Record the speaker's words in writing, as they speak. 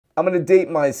I'm going to date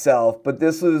myself, but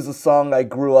this was a song I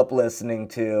grew up listening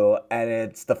to, and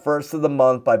it's The First of the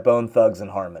Month by Bone Thugs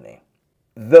and Harmony.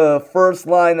 The first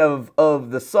line of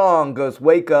the song goes,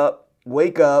 wake up,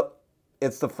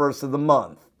 it's the first of the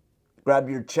month. Grab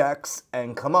your checks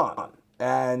and come on.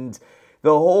 And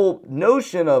the whole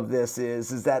notion of this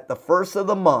is that the first of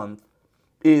the month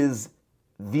is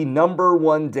the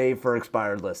 #1 day for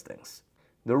expired listings.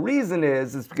 The reason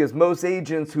is because most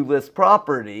agents who list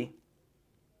property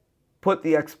put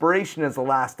the expiration as the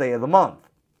last day of the month,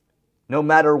 no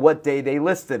matter what day they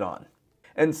list it on.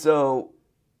 And so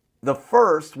the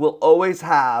first will always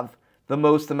have the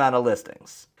most amount of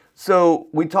listings. So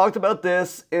we talked about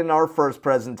this in our first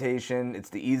presentation.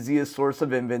 It's the easiest source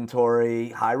of inventory,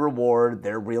 high reward,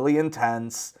 they're really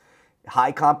intense,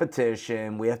 high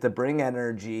competition, we have to bring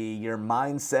energy, your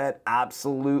mindset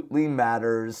absolutely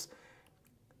matters.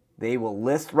 They will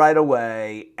list right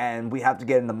away, and we have to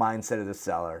get in the mindset of the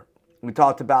seller. We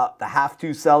talked about the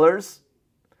have-to sellers.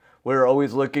 We're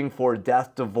always looking for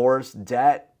death, divorce,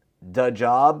 debt, the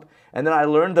job. And then I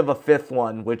learned of a fifth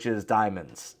one, which is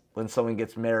diamonds. When someone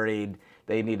gets married,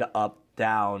 they need to up,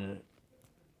 down,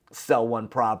 sell one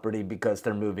property because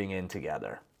they're moving in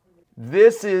together.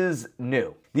 This is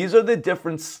new. These are the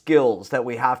different skills that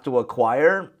we have to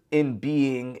acquire in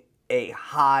being a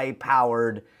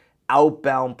high-powered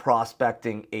outbound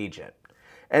prospecting agent.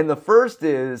 And the first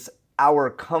is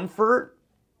our comfort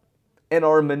and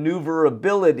our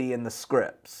maneuverability in the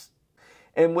scripts.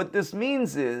 And what this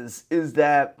means is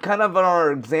that kind of in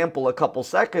our example a couple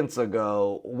seconds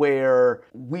ago where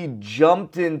we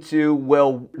jumped into,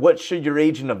 well, what should your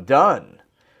agent have done?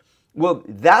 Well,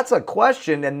 that's a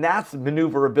question, and that's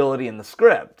maneuverability in the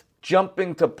script.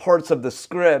 Jumping to parts of the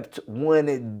script when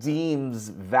it deems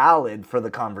valid for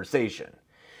the conversation.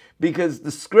 Because the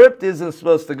script isn't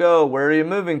supposed to go, where are you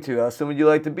moving to? How soon would you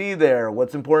like to be there?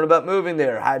 What's important about moving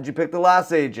there? How did you pick the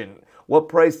last agent? What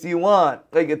price do you want?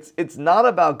 Like it's not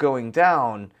about going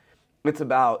down. It's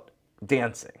about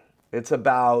dancing. It's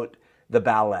about the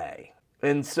ballet.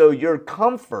 And so your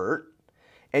comfort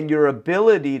and your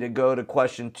ability to go to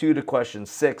question 2 to question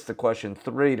 6 to question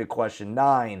 3 to question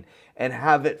 9 and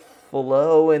have it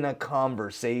flow in a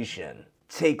conversation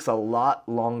takes a lot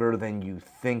longer than you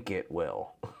think it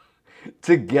will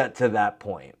to get to that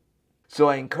point. So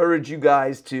I encourage you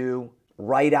guys to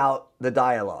write out the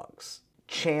dialogues,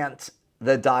 chant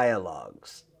the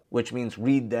dialogues, which means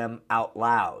read them out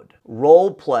loud.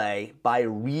 Role play by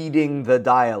reading the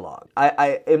dialogue.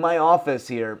 I in my office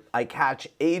here, I catch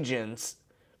agents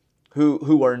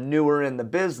who are newer in the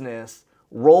business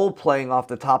role playing off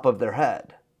the top of their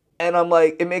head. And I'm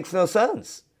like, it makes no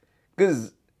sense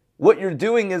because what you're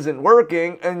doing isn't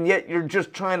working and yet you're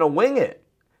just trying to wing it.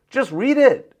 Just read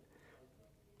it.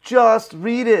 Just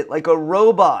read it like a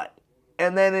robot.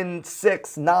 And then in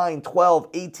 6, 9, 12,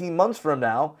 18 months from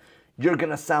now, you're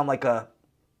going to sound like a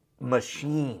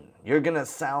machine. You're going to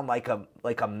sound like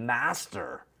a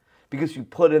master because you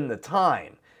put in the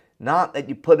time. Not that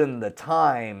you put in the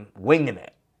time winging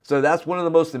it. So that's one of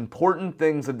the most important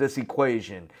things of this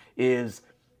equation is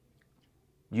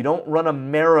you don't run a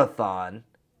marathon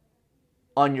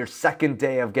on your second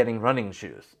day of getting running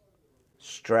shoes.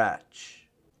 Stretch,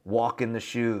 walk in the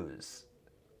shoes,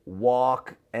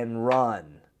 walk and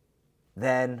run,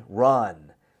 then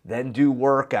do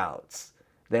workouts,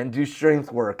 then do strength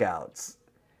workouts.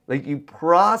 Like you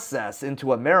process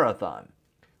into a marathon.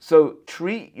 So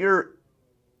treat your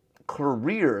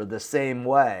career the same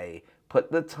way,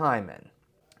 put the time in.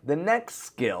 The next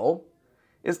skill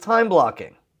is time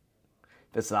blocking.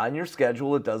 If it's not in your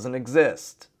schedule, it doesn't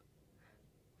exist.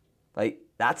 Like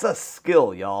that's a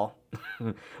skill, y'all.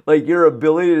 Like your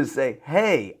ability to say,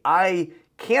 hey, I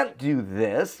can't do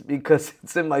this because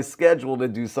it's in my schedule to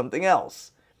do something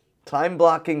else. Time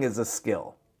blocking is a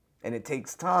skill, and it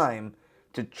takes time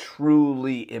to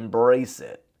truly embrace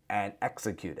it and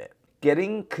execute it.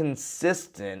 Getting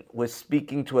consistent with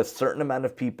speaking to a certain amount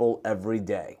of people every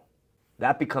day,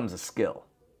 that becomes a skill.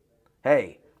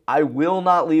 Hey, I will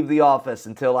not leave the office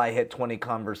until I hit 20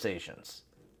 conversations.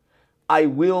 I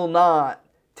will not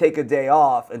take a day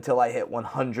off until I hit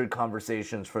 100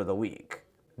 conversations for the week.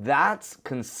 That's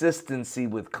consistency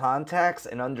with contacts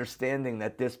and understanding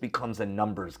that this becomes a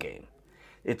numbers game.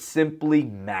 It's simply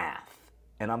math.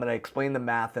 And I'm going to explain the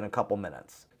math in a couple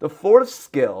minutes. The fourth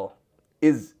skill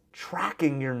is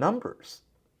tracking your numbers.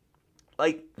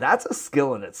 Like that's a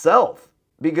skill in itself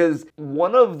because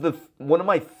one of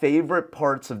my favorite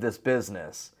parts of this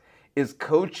business is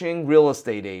coaching real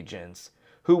estate agents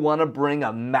who want to bring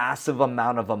a massive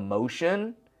amount of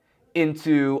emotion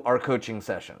into our coaching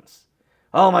sessions.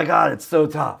 Oh my God, it's so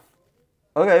tough.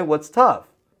 Okay, what's tough?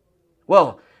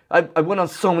 Well, I went on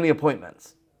so many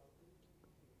appointments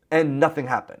and nothing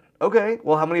happened. Okay,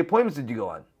 well, how many appointments did you go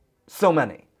on? So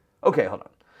many. Okay, hold on.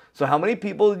 So how many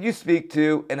people did you speak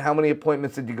to and how many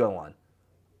appointments did you go on?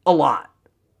 A lot.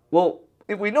 Well,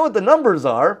 if we know what the numbers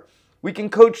are, we can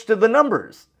coach to the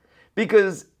numbers.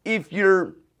 Because if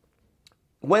you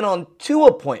went on 2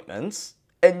 appointments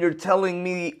and you're telling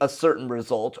me a certain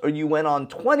result, or you went on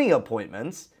 20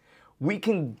 appointments, we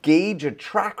can gauge a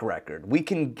track record. We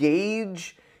can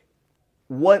gauge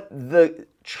what the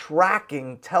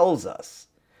tracking tells us.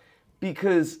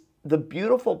 Because the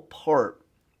beautiful part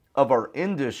of our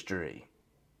industry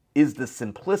is the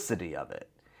simplicity of it.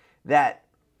 That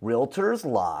realtors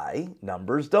lie,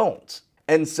 numbers don't.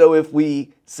 And so if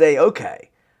we say, okay,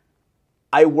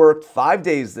 I worked 5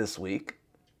 days this week,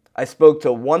 I spoke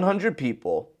to 100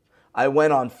 people, I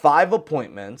went on 5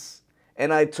 appointments,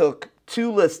 and I took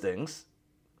 2 listings,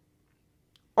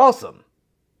 awesome.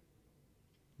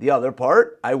 The other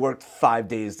part, I worked 5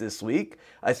 days this week,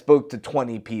 I spoke to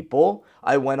 20 people,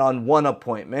 I went on 1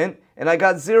 appointment, and I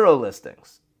got 0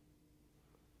 listings.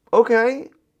 Okay,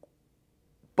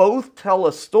 both tell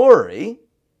a story,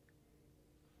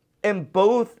 and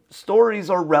both stories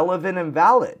are relevant and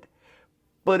valid.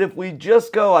 But if we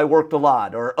just go, I worked a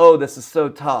lot, or oh, this is so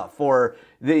tough, or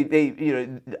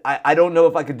I don't know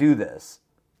if I could do this.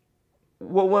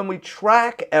 Well, when we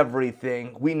track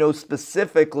everything, we know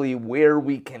specifically where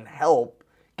we can help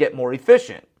get more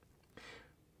efficient.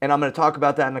 And I'm going to talk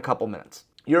about that in a couple minutes.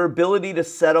 Your ability to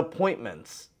set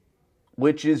appointments,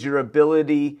 which is your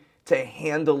ability to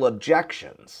handle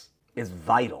objections, is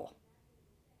vital.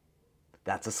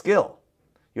 That's a skill.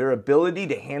 Your ability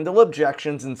to handle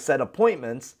objections and set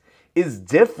appointments is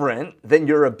different than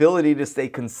your ability to stay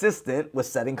consistent with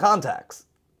setting contacts.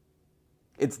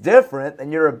 It's different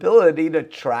than your ability to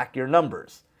track your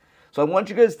numbers. So I want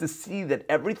you guys to see that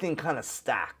everything kind of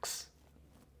stacks.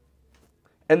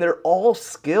 And they're all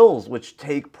skills which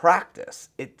take practice.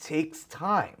 It takes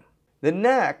time. The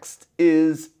next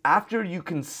is, after you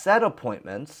can set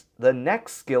appointments, the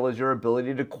next skill is your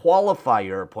ability to qualify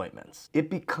your appointments. It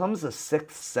becomes a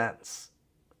sixth sense.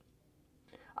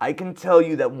 I can tell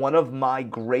you that one of my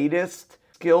greatest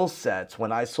skill sets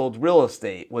when I sold real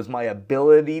estate was my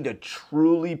ability to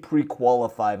truly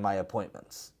pre-qualify my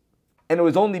appointments. And it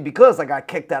was only because I got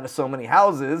kicked out of so many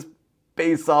houses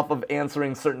based off of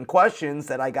answering certain questions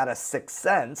that I got a sixth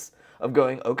sense of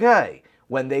going, okay,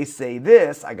 when they say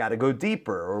this, I got to go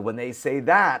deeper. Or when they say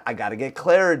that, I got to get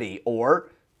clarity. Or,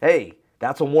 hey,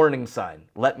 that's a warning sign.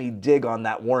 Let me dig on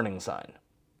that warning sign.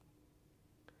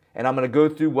 And I'm going to go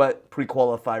through what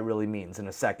pre-qualify really means in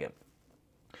a second.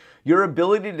 Your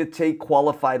ability to take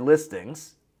qualified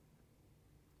listings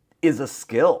is a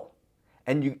skill.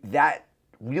 And that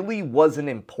really wasn't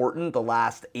important the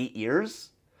last 8 years,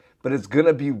 but it's going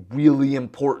to be really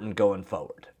important going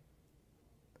forward.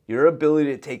 Your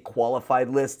ability to take qualified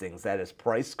listings that is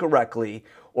priced correctly,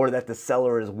 or that the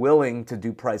seller is willing to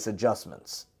do price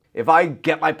adjustments. If I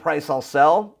get my price, I'll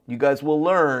sell, you guys will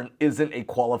learn isn't a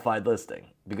qualified listing,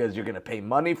 because you're going to pay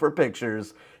money for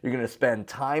pictures, you're going to spend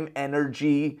time,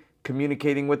 energy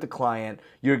communicating with the client,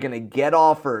 you're going to get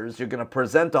offers, you're going to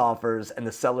present offers, and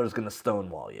the seller is going to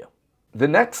stonewall you. The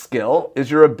next skill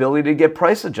is your ability to get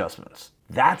price adjustments.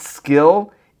 That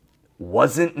skill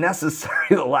wasn't necessary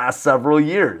the last several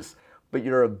years, but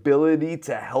your ability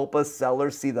to help a seller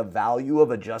see the value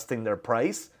of adjusting their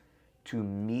price to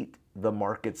meet the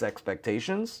market's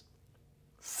expectations,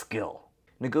 skill.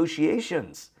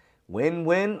 Negotiations,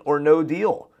 win-win or no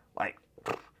deal,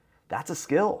 that's a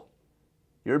skill.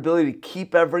 Your ability to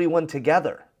keep everyone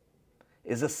together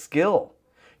is a skill.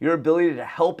 Your ability to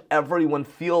help everyone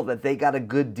feel that they got a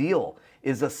good deal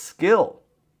is a skill,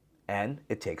 and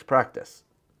it takes practice.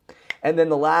 And then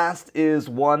the last is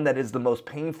one that is the most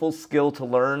painful skill to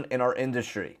learn in our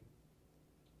industry: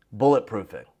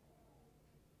 bulletproofing.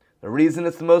 The reason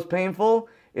it's the most painful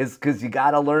is because you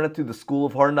got to learn it through the school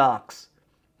of hard knocks.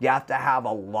 You have to have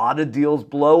a lot of deals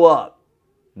blow up,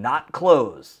 not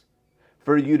close,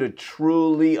 for you to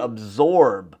truly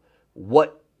absorb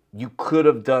what you could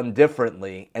have done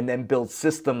differently and then build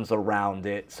systems around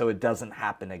it so it doesn't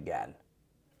happen again.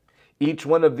 Each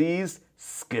one of these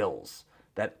skills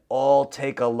that all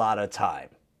take a lot of time.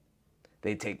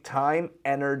 They take time,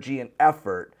 energy, and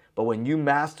effort, but when you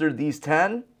master these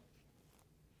 10,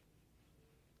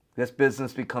 this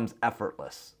business becomes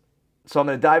effortless. So I'm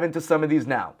going to dive into some of these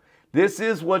now. This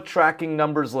is what tracking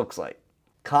numbers looks like.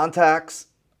 Contacts,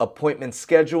 appointments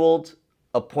scheduled,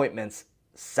 appointments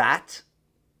sat,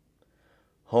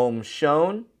 homes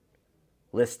shown,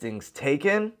 listings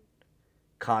taken,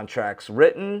 contracts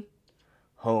written,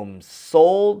 homes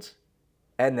sold,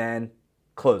 and then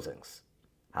closings.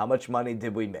 How much money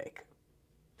did we make?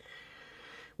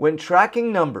 When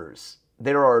tracking numbers,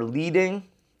 there are leading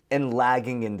and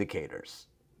lagging indicators.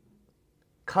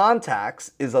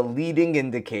 Contacts is a leading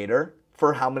indicator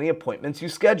for how many appointments you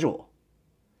schedule.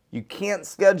 You can't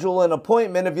schedule an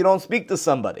appointment if you don't speak to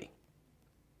somebody.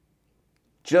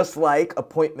 Just like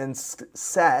appointments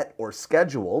set or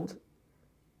scheduled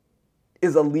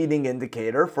is a leading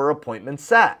indicator for appointments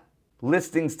set.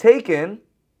 Listings taken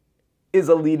is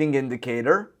a leading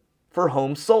indicator for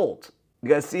homes sold. You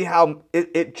guys see how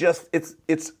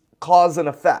it's cause and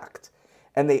effect,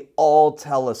 and they all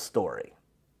tell a story.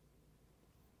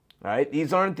 All right,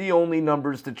 these aren't the only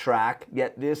numbers to track,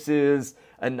 yet this is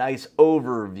a nice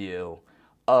overview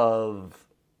of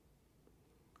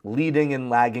leading and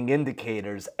lagging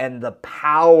indicators and the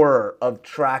power of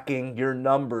tracking your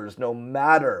numbers, no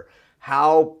matter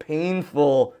how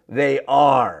painful they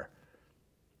are.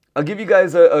 I'll give you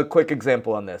guys a quick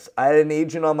example on this. I had an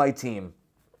agent on my team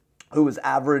who was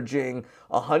averaging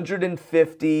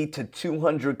 150 to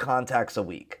 200 contacts a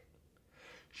week.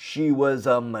 She was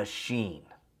a machine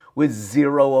with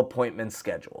 0 appointments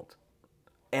scheduled.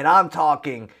 And I'm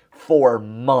talking for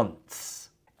months.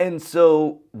 And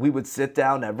so we would sit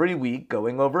down every week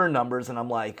going over numbers, and I'm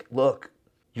like, look,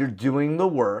 you're doing the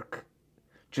work.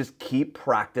 Just keep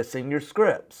practicing your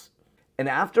scripts. And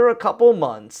after a couple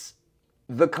months,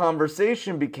 the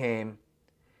conversation became,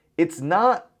 it's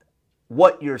not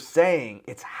what you're saying,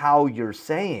 it's how you're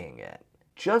saying it.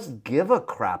 Just give a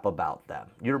crap about them.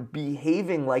 You're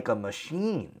behaving like a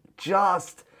machine.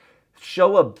 Just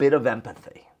show a bit of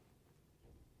empathy.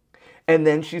 And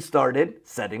then she started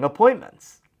setting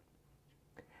appointments.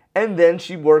 And then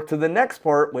she worked to the next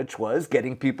part, which was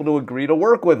getting people to agree to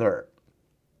work with her.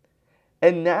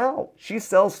 And now she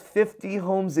sells 50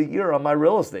 homes a year on my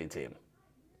real estate team.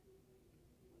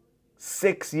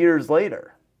 6 years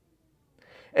later.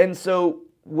 And so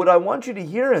what I want you to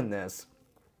hear in this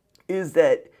is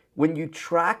that when you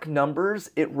track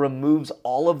numbers, it removes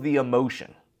all of the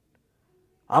emotion.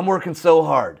 I'm working so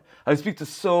hard. I speak to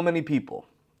so many people.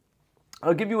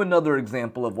 I'll give you another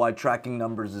example of why tracking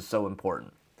numbers is so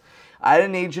important. I had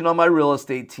an agent on my real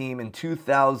estate team in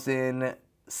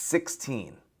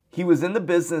 2016. He was in the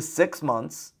business 6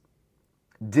 months,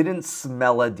 didn't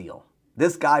smell a deal.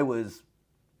 This guy was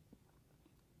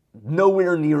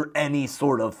nowhere near any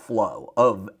sort of flow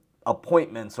of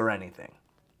appointments or anything.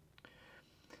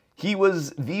 He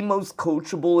was the most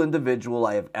coachable individual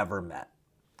I have ever met.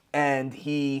 And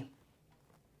he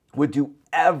would do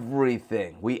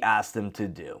everything we asked him to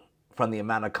do, from the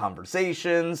amount of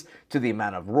conversations, to the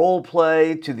amount of role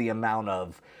play, to the amount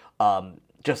of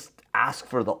just ask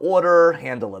for the order,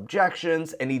 handle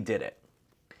objections, and he did it.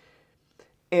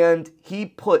 And he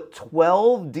put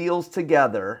 12 deals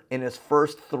together in his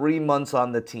first 3 months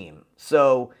on the team.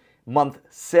 So month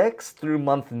 6 through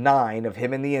month 9 of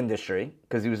him in the industry,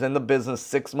 because he was in the business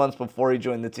 6 months before he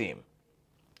joined the team,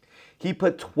 he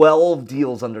put 12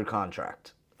 deals under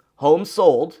contract. Homes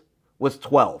sold was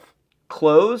 12.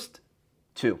 Closed,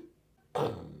 2.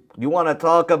 You want to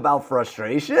talk about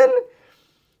frustration?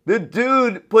 The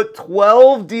dude put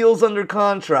 12 deals under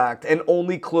contract and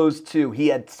only closed 2. He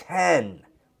had 10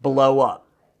 blow up.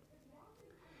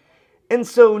 And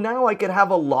so now I could have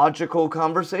a logical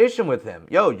conversation with him.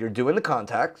 Yo, you're doing the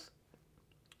contacts.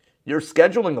 You're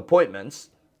scheduling appointments.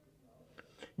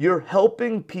 You're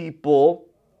helping people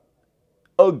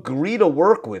agree to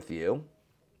work with you.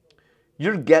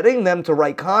 You're getting them to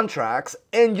write contracts,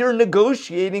 and you're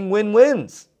negotiating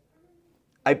win-wins.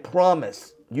 I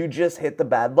promise, you just hit the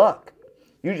bad luck.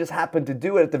 You just happened to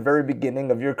do it at the very beginning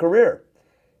of your career.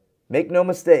 Make no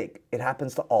mistake, it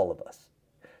happens to all of us.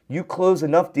 You close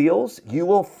enough deals, you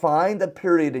will find a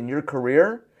period in your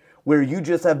career where you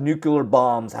just have nuclear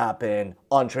bombs happen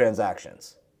on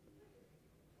transactions.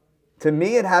 To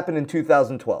me, it happened in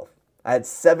 2012. I had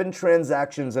 7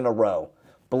 transactions in a row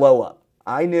blow up.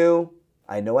 I know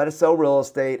how to sell real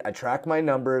estate. I track my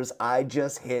numbers. I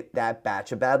just hit that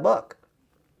batch of bad luck.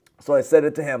 So I said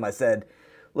it to him. I said,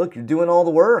 look, you're doing all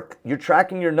the work. You're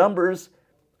tracking your numbers.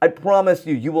 I promise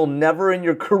you, you will never in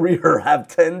your career have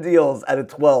 10 deals out of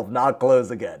 12 not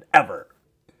close again, ever.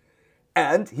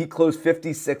 And he closed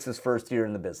 56 his first year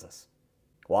in the business.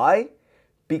 Why?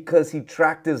 Because he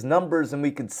tracked his numbers and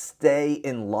we could stay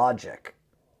in logic.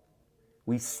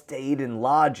 We stayed in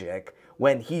logic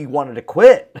when he wanted to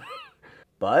quit.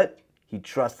 But he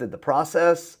trusted the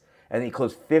process, and he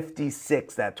closed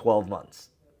 56 that 12 months.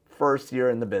 First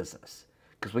year in the business.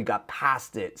 Because we got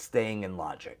past it staying in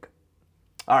logic.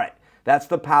 All right, that's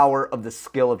the power of the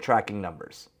skill of tracking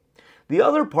numbers. The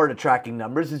other part of tracking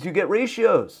numbers is you get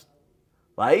ratios.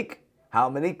 Like, how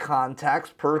many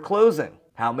contacts per closing?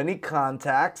 How many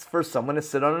contacts for someone to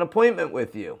sit on an appointment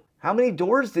with you? How many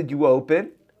doors did you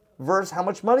open versus how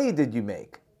much money did you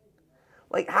make?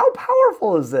 Like, how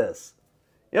powerful is this?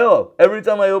 Yo, every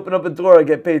time I open up a door, I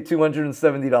get paid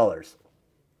 $270.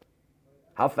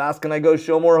 How fast can I go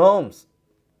show more homes?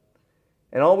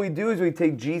 And all we do is we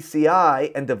take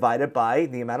GCI and divide it by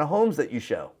the amount of homes that you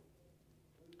show.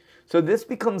 So this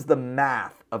becomes the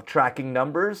math of tracking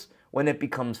numbers when it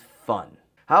becomes fun.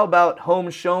 How about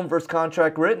homes shown versus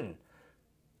contract written?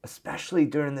 Especially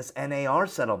during this NAR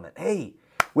settlement. Hey,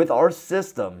 with our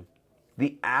system,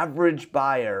 the average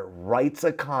buyer writes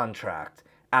a contract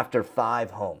after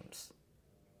 5 homes.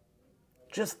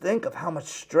 Just think of how much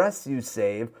stress you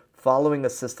save following a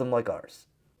system like ours.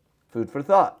 Food for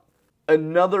thought.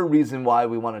 Another reason why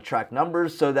we want to track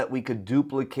numbers so that we could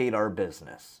duplicate our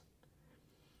business.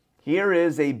 Here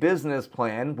is a business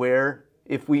plan where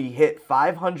if we hit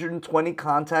 520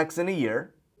 contacts in a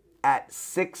year, at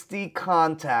 60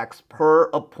 contacts per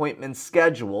appointment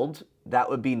scheduled, that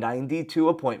would be 92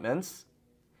 appointments.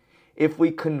 If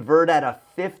we convert at a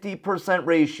 50%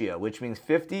 ratio, which means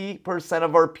 50%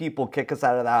 of our people kick us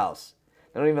out of the house,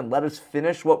 they don't even let us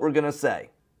finish what we're going to say,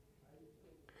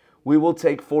 we will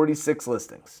take 46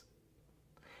 listings.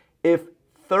 If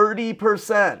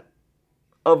 30%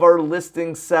 of our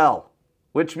listings sell,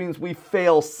 which means we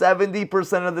fail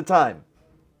 70% of the time,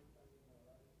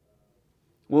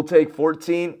 we'll take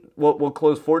we'll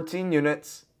close 14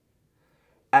 units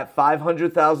at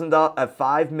 $500,000, at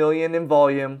 $5 million in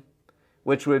volume,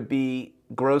 which would be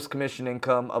gross commission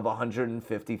income of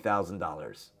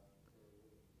 $150,000.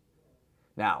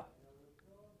 Now,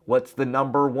 what's the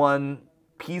number one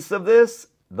piece of this?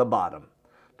 The bottom.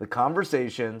 The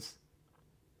conversations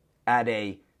at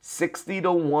a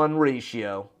 60-to-1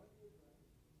 ratio,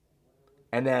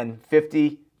 and then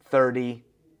 50, 30,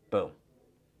 boom.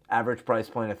 Average price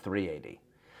point of $380.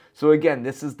 So again,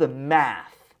 this is the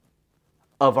math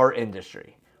of our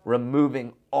industry.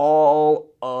 Removing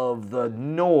all of the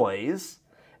noise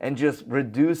and just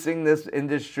reducing this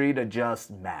industry to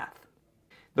just math.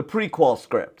 The prequal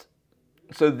script.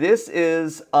 So this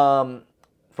is from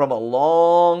a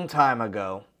long time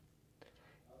ago,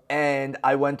 and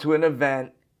I went to an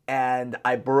event and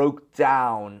I broke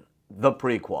down the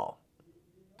prequal.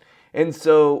 And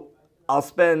so I'll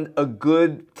spend a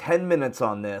good 10 minutes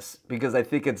on this because I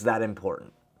think it's that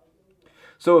important.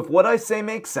 So if what I say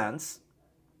makes sense,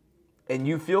 and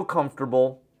you feel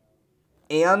comfortable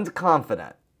and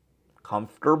confident,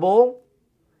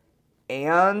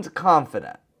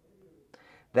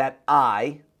 that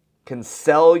I can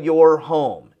sell your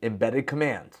home, embedded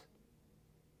command,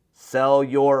 sell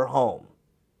your home.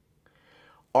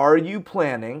 Are you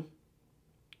planning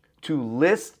to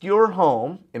list your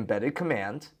home, embedded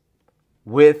command,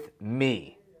 with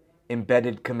me,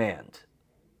 embedded command,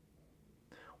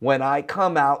 when I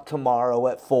come out tomorrow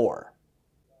at 4?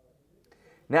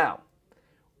 Now,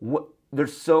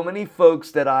 there's so many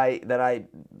folks that I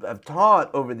have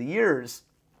taught over the years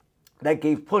that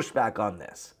gave pushback on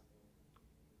this.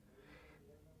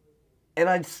 And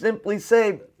I'd simply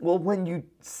say, well, when you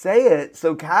say it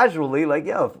so casually, like,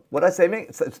 yo, what I say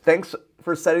makes sense. Thanks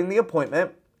for setting the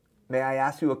appointment. May I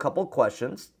ask you a couple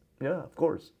questions? Yeah, of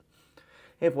course.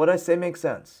 If what I say makes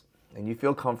sense, and you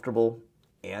feel comfortable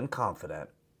and confident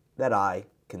that I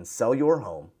can sell your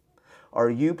home, are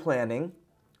you planning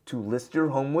to list your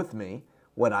home with me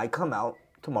when I come out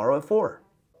tomorrow at 4?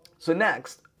 So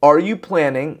next, are you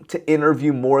planning to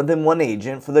interview more than one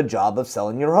agent for the job of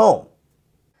selling your home?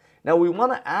 Now we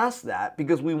want to ask that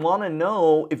because we want to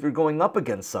know if you're going up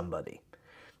against somebody.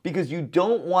 Because you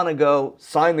don't want to go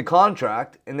sign the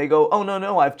contract and they go, oh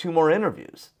no, I have 2 more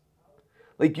interviews.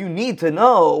 Like, you need to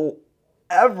know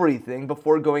everything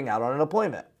before going out on an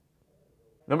appointment.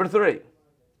 Number 3,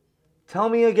 tell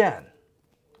me again.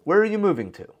 Where are you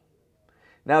moving to?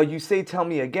 Now, you say tell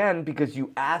me again because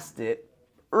you asked it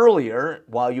earlier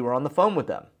while you were on the phone with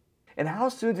them. And how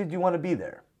soon did you want to be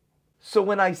there? So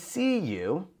when I see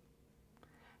you,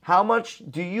 how much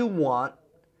do you want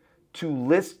to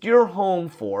list your home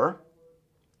for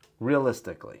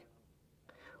realistically?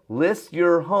 List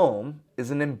your home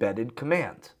is an embedded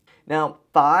command. Now,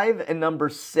 5 and number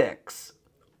 6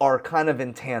 are kind of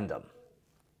in tandem.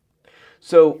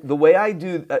 So the way I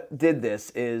did this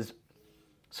is,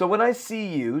 so when I see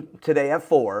you today at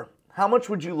 4, how much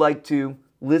would you like to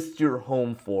list your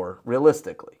home for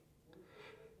realistically?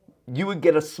 You would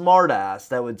get a smart ass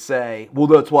that would say, well,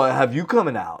 that's why I have you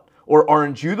coming out. Or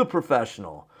aren't you the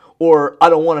professional? Or I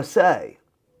don't want to say.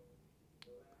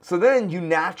 So then you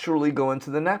naturally go into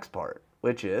the next part,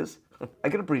 which is, I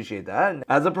can appreciate that.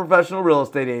 As a professional real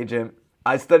estate agent,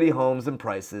 I study homes and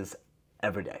prices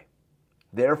every day.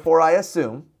 Therefore, I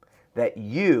assume that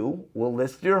you will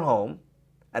list your home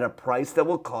at a price that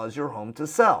will cause your home to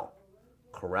sell.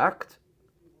 Correct?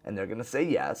 And they're going to say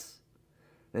yes.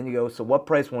 Then you go, so what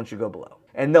price won't you go below?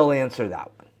 And they'll answer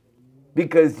that one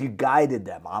because you guided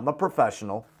them. I'm a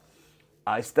professional.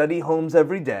 I study homes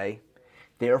every day.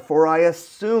 Therefore, I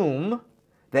assume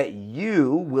that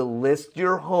you will list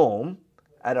your home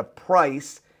at a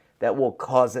price that will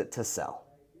cause it to sell.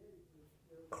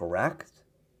 Correct?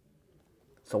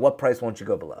 So what price won't you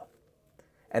go below?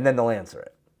 And then they'll answer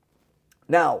it.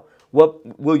 Now,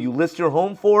 what will you list your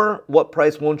home for? What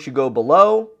price won't you go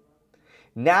below?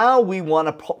 Now we want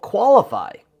to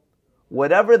qualify.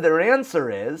 Whatever their answer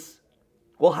is,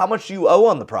 well, how much do you owe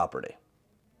on the property?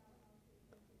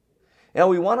 Now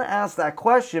we want to ask that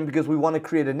question because we want to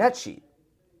create a net sheet.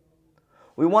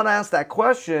 We want to ask that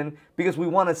question because we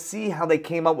want to see how they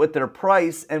came up with their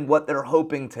price and what they're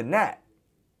hoping to net.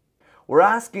 We're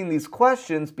asking these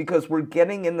questions because we're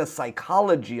getting in the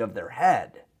psychology of their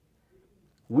head.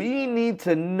 We need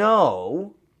to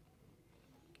know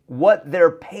what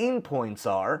their pain points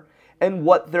are and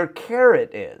what their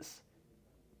carrot is.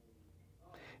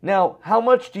 Now, how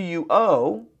much do you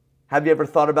owe? Have you ever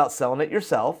thought about selling it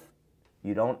yourself?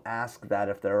 You don't ask that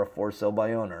if they're a for sale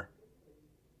by owner,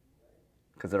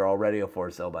 because they're already a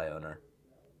for sale by owner.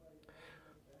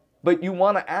 But you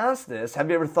want to ask this, have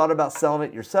you ever thought about selling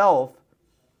it yourself?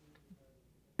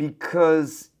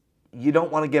 Because you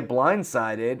don't want to get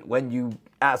blindsided when you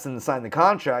ask them to sign the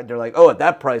contract. They're like, oh, at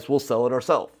that price, we'll sell it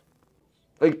ourselves.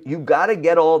 Like, you got to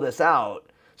get all this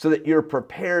out so that you're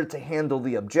prepared to handle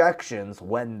the objections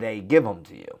when they give them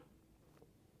to you.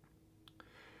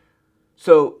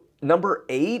 So number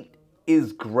 8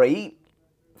 is great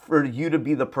for you to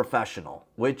be the professional,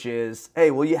 which is,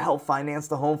 hey, will you help finance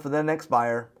the home for the next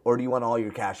buyer, or do you want all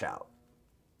your cash out?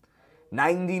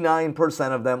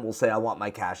 99% of them will say, I want my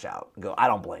cash out. Go, I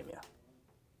don't blame you.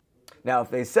 Now,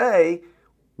 if they say,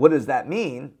 what does that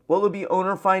mean? Well, it'll be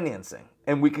owner financing,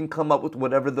 and we can come up with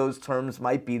whatever those terms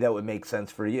might be that would make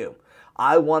sense for you.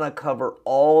 I want to cover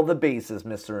all the bases,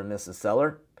 Mr. and Mrs.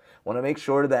 Seller. I want to make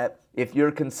sure that if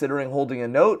you're considering holding a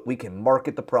note, we can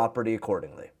market the property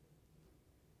accordingly.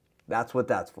 That's what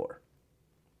that's for.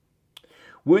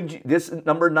 This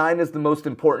number 9 is the most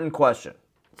important question.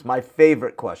 It's my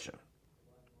favorite question.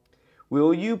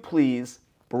 Will you please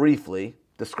briefly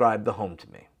describe the home to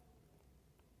me?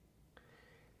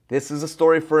 This is a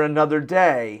story for another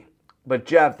day, but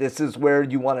Jeff, this is where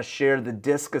you want to share the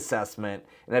DISC assessment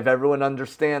and have everyone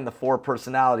understand the 4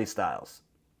 personality styles.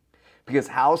 Because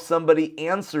how somebody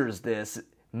answers this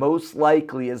most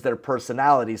likely is their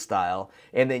personality style,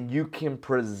 and then you can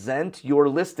present your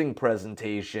listing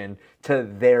presentation to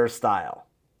their style.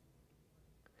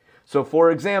 So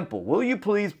for example, will you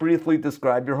please briefly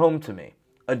describe your home to me?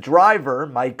 A driver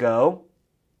might go,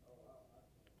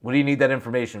 what do you need that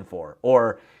information for?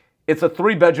 Or it's a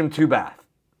 3-bedroom, 2-bath.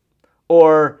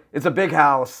 Or it's a big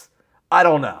house, I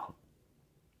don't know.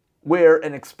 Where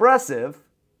an expressive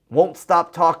won't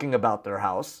stop talking about their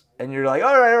house, and you're like,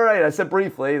 all right, I said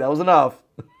briefly, that was enough.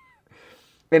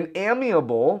 An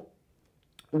amiable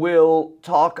will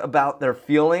talk about their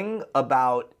feeling,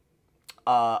 about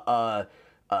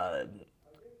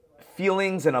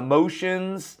feelings and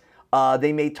emotions.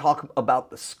 They may talk about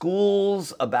the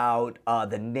schools, about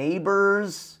the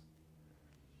neighbors.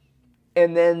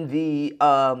 And then the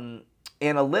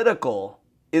analytical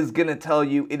is going to tell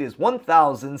you it is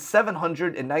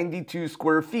 1,792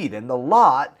 square feet. And the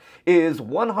lot is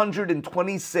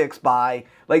 126 by,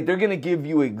 like, they're going to give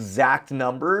you exact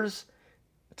numbers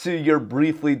to your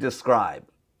briefly describe.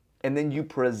 And then you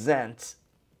present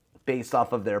based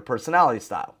off of their personality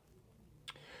style.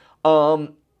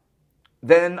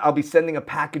 Then I'll be sending a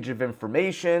package of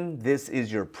information. This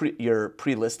is your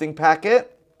pre-listing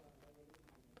packet.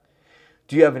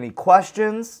 Do you have any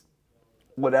questions?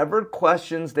 Whatever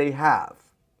questions they have,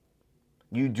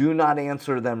 you do not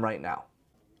answer them right now.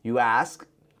 You ask, do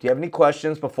you have any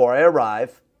questions before I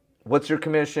arrive? What's your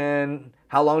commission?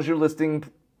 How long is your listing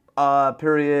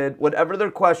period? Whatever their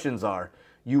questions are,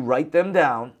 you write them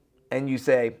down and you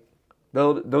say,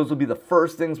 those will be the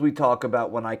first things we talk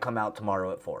about when I come out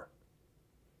tomorrow at 4.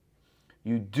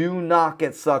 You do not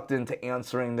get sucked into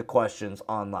answering the questions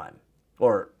online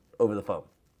or over the phone.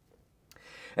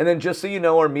 And then just so you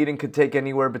know, our meeting could take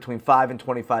anywhere between 5 and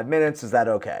 25 minutes. Is that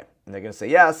okay? And they're going to say,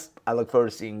 yes, I look forward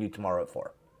to seeing you tomorrow at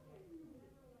 4.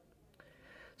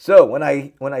 So when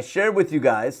I shared with you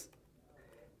guys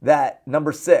that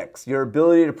number 6, your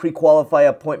ability to pre-qualify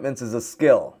appointments is a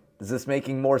skill. Is this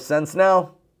making more sense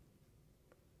now?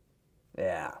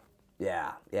 Yeah,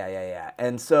 yeah.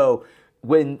 And so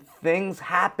when things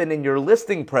happen in your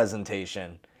listing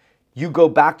presentation, you go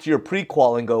back to your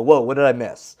pre-qual and go, whoa, what did I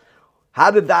miss? How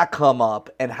did that come up?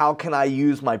 And how can I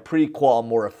use my pre-qual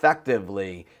more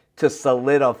effectively to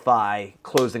solidify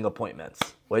closing appointments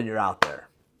when you're out there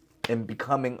and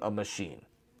becoming a machine?